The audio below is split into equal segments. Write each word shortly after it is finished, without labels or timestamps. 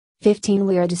15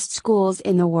 Weirdest Schools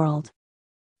in the World.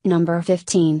 Number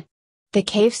 15. The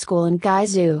Cave School in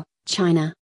Guizhou,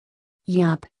 China.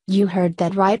 Yup, you heard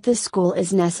that right, the school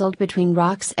is nestled between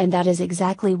rocks, and that is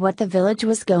exactly what the village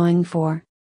was going for.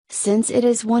 Since it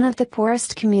is one of the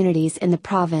poorest communities in the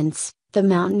province, the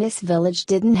mountainous village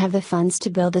didn't have the funds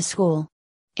to build a school.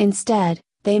 Instead,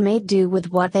 they made do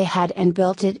with what they had and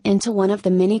built it into one of the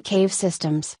many cave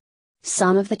systems.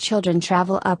 Some of the children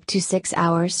travel up to 6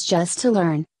 hours just to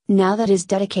learn. Now that is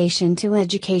dedication to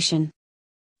education.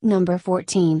 Number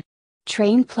 14.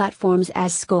 Train platforms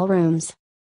as schoolrooms.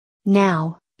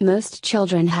 Now, most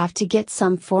children have to get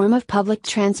some form of public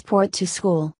transport to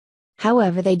school.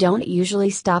 However, they don't usually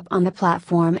stop on the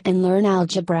platform and learn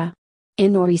algebra.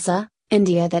 In Orissa,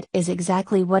 India, that is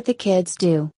exactly what the kids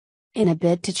do. In a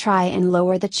bid to try and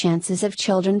lower the chances of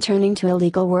children turning to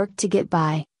illegal work to get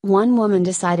by, one woman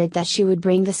decided that she would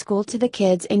bring the school to the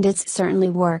kids, and it's certainly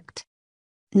worked.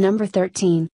 Number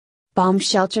 13. Bomb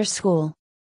Shelter School.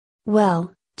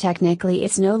 Well, technically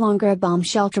it's no longer a bomb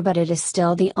shelter, but it is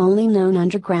still the only known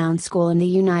underground school in the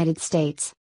United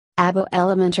States. Abo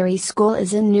Elementary School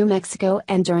is in New Mexico,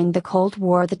 and during the Cold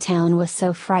War the town was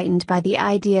so frightened by the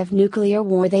idea of nuclear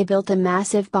war they built a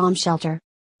massive bomb shelter.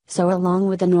 So along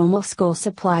with the normal school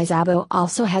supplies, Abo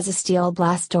also has a steel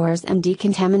blast doors and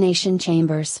decontamination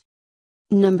chambers.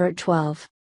 Number 12.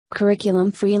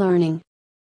 Curriculum-free learning.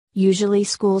 Usually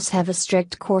schools have a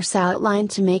strict course outline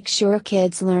to make sure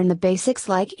kids learn the basics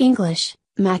like English,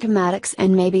 mathematics,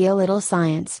 and maybe a little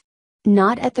science.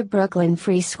 Not at the Brooklyn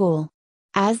Free School.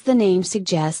 As the name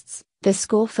suggests, the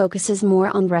school focuses more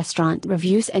on restaurant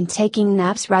reviews and taking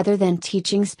naps rather than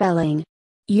teaching spelling.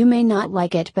 You may not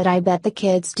like it, but I bet the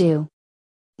kids do.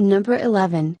 Number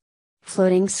 11.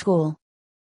 Floating school.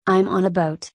 I'm on a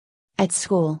boat. At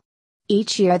school.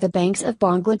 Each year the banks of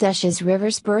Bangladesh's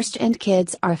rivers burst and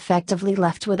kids are effectively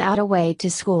left without a way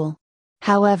to school.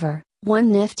 However,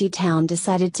 one nifty town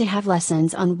decided to have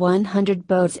lessons on 100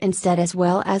 boats instead, as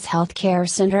well as healthcare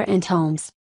center and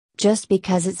homes. Just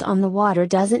because it's on the water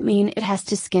doesn't mean it has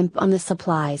to skimp on the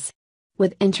supplies.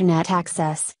 With internet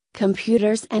access,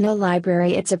 computers, and a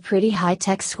library, it's a pretty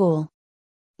high-tech school.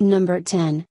 Number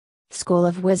 10. School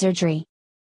of Wizardry.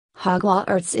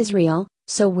 Hogwarts is real,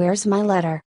 so where's my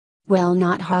letter? Well,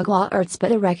 not Hogwarts,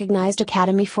 but a recognized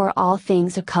academy for all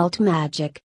things occult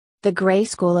magic. The Grey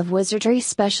School of Wizardry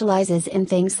specializes in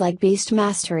things like beast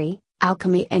mastery,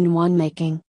 alchemy, and wand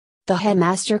making. The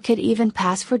headmaster could even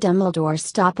pass for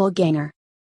Dumbledore's doppelganger.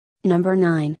 Number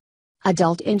 9.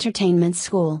 Adult Entertainment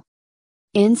School.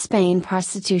 In Spain,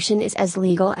 prostitution is as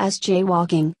legal as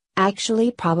jaywalking,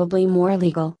 actually probably more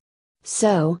legal.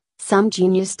 So, some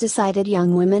genius decided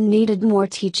young women needed more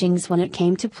teachings when it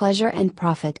came to pleasure and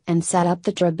profit, and set up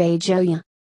the Guizhou.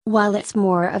 While it's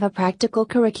more of a practical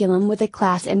curriculum with a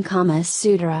class in Kama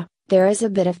Sutra, there is a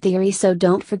bit of theory, so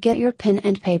don't forget your pen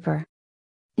and paper.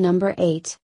 Number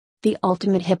 8. The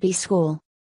Ultimate Hippie School.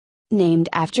 Named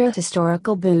after a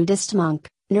historical Buddhist monk,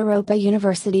 Naropa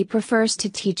University prefers to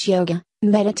teach yoga,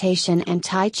 meditation, and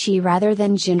Tai Chi rather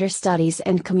than gender studies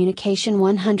and communication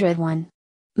 101.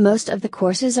 Most of the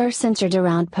courses are centered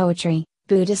around poetry,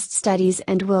 Buddhist studies,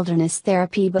 and wilderness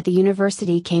therapy, but the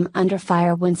university came under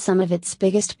fire when some of its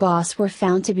biggest boss were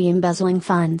found to be embezzling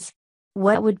funds.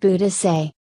 What would Buddha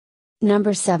say?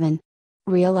 Number 7.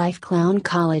 Real Life Clown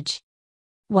College.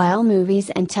 While movies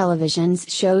and television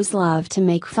shows love to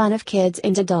make fun of kids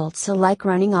and adults alike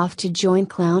running off to join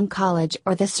clown college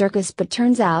or the circus, but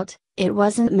turns out, it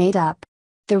wasn't made up.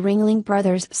 The Ringling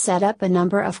Brothers set up a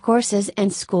number of courses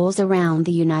and schools around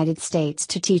the United States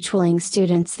to teach willing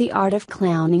students the art of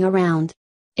clowning around.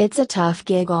 It's a tough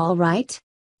gig, all right.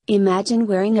 Imagine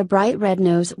wearing a bright red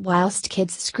nose whilst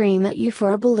kids scream at you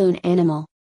for a balloon animal.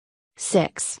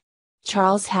 6.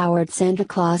 Charles Howard Santa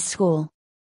Claus School.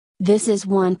 This is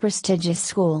one prestigious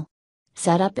school.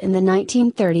 Set up in the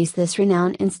 1930s, this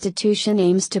renowned institution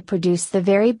aims to produce the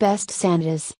very best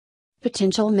Santas.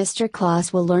 Potential Mr.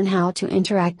 Claus will learn how to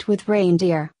interact with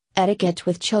reindeer, etiquette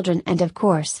with children, and of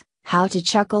course, how to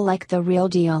chuckle like the real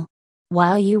deal.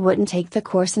 While you wouldn't take the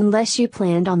course unless you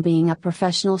planned on being a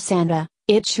professional Santa,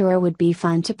 it sure would be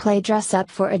fun to play dress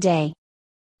up for a day.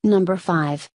 Number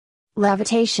 5.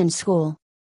 Levitation School.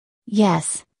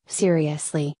 Yes,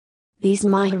 seriously. These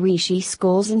Maharishi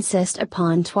schools insist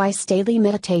upon twice daily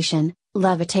meditation,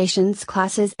 levitations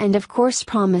classes, and of course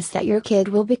promise that your kid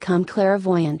will become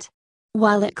clairvoyant.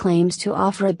 While it claims to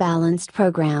offer a balanced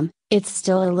program, it's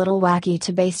still a little wacky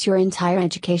to base your entire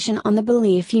education on the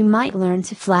belief you might learn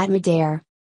to flat midair.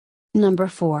 Number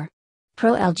 4.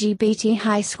 Pro-LGBT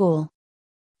High School.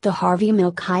 The Harvey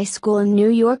Milk High School in New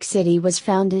York City was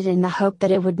founded in the hope that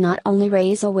it would not only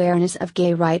raise awareness of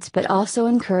gay rights but also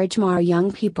encourage more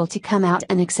young people to come out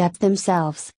and accept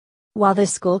themselves. While the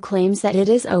school claims that it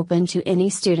is open to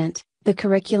any student, the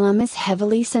curriculum is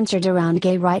heavily centered around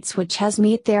gay rights, which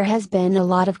there has been a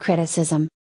lot of criticism.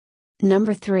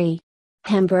 Number 3.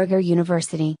 Hamburger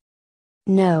University.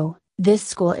 No, this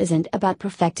school isn't about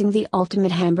perfecting the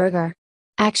ultimate hamburger.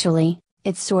 Actually,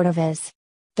 it sort of is.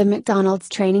 The McDonald's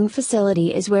training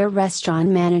facility is where restaurant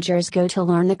managers go to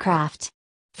learn the craft.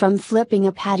 From flipping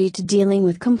a patty to dealing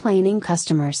with complaining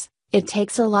customers, it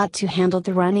takes a lot to handle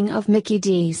the running of Mickey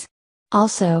D's.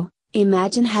 Also,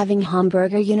 imagine having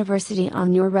Hamburger University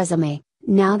on your resume.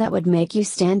 Now that would make you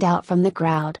stand out from the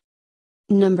crowd.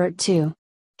 Number 2.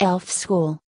 Elf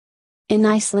School. In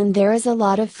Iceland there is a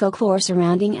lot of folklore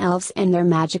surrounding elves and their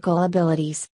magical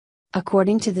abilities.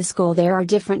 According to the school, there are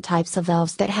different types of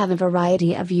elves that have a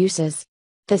variety of uses.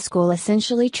 The school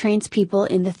essentially trains people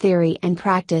in the theory and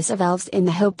practice of elves in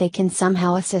the hope they can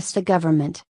somehow assist the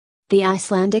government. The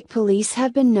Icelandic police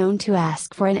have been known to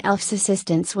ask for an elf's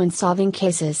assistance when solving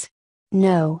cases.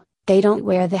 No, they don't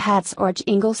wear the hats or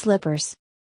jingle slippers.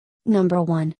 Number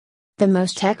 1. The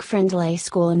most tech-friendly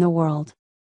school in the world.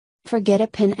 Forget a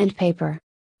pen and paper.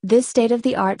 This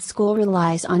state-of-the-art school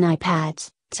relies on iPads,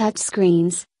 touch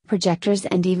screens, projectors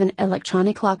and even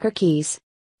electronic locker keys.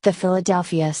 The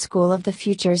Philadelphia School of the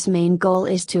Future's main goal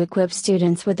is to equip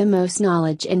students with the most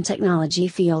knowledge in technology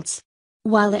fields.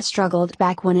 While it struggled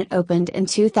back when it opened in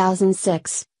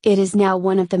 2006, it is now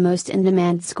one of the most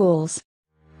in-demand schools.